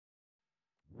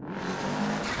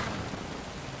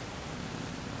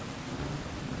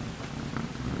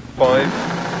5,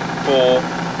 4,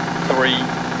 3,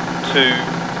 2,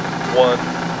 1,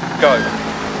 go.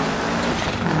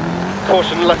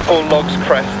 Caution, left 4 logs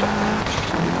crest.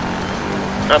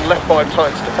 And left 5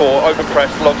 tightens to 4, over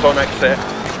crest, logs on exit.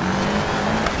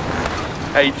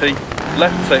 80,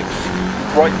 left 6,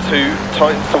 right 2,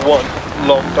 tightens to 1,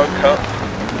 long, don't cut.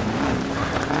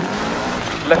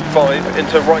 Left 5,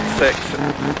 into right 6,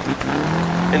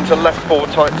 into left 4,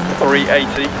 tightens to 3,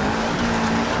 80.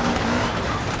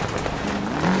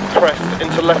 Crest,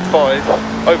 into left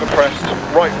 5, over crest,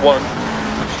 right 1,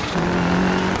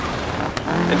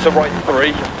 into right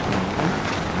 3.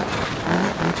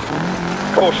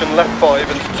 Caution, left 5,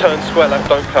 into turn square left,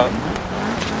 don't cut.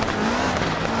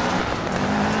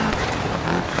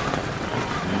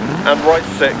 And right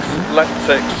 6, left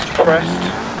 6, crest,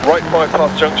 right 5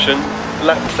 past junction,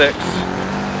 left 6,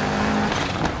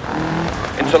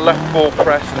 into left 4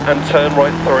 crest and turn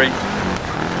right 3,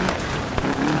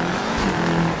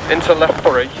 into left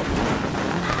 3,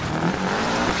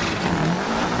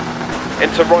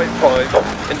 into right 5,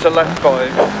 into left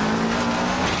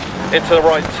 5, into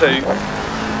right 2,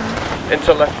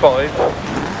 into left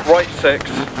 5, right 6,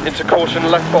 into caution,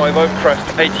 left 5 over crest,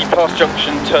 80 past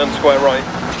junction, turn square right.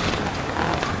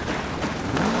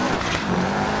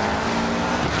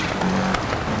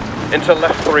 Into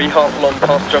left 3, half long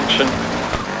past junction.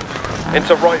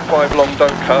 Into right 5 long,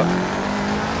 don't cut.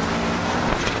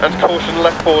 And caution,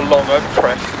 left 4 long over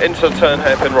crest. Into turn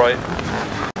hairpin right.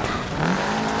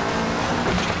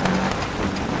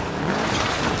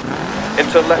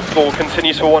 Into left 4,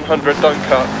 continues for 100, don't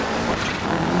cut.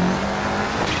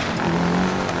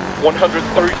 100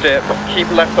 through dip, keep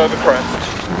left over crest.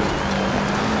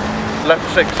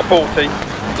 Left 6, 40,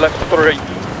 left 3.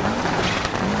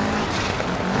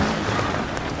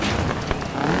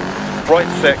 Right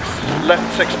 6,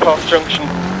 left 6 past junction.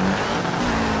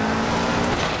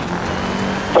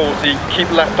 40, keep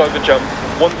left over jump.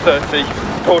 130,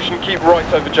 caution, keep right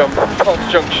over jump. Past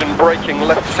junction, braking,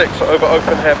 left 6 over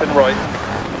open hairpin right.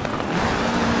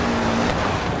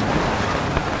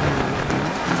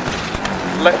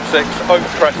 Left 6, over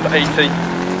crest 80.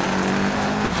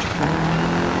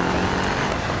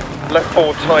 Left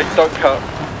 4 tight, don't cut.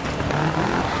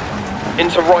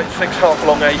 Into right 6 half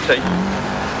long 80.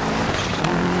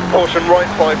 Caution, right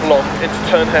 5 long, into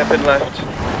turn hairpin left,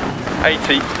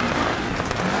 80.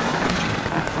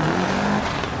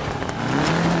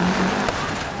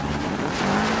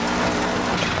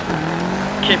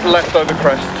 Keep left over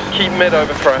crest, keep mid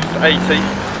over crest, 80.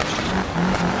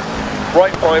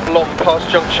 Right 5 long past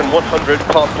junction, 100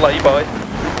 past lay-by.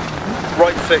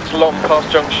 Right 6 long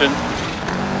past junction.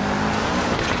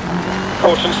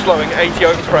 Caution slowing, 80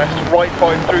 over crest, right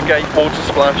 5 through gate, water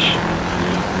splash.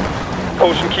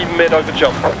 Caution, keep mid over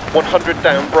jump, 100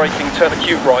 down, braking, turn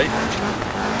acute right.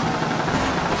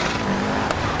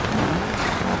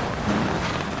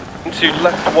 Into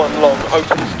left 1 long,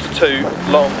 opens to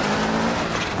 2, long.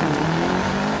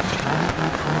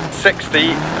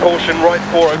 60, caution, right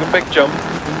 4 over big jump.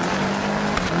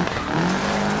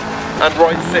 And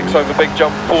right 6 over big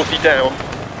jump, 40 down.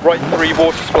 Right 3,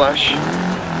 water splash.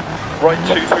 Right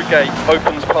 2 through gate,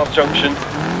 opens past junction.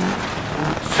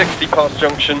 60 past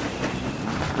junction.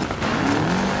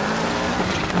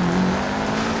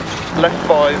 Left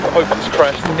 5 opens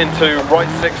crest into right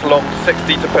 6 long,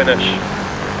 60 to finish.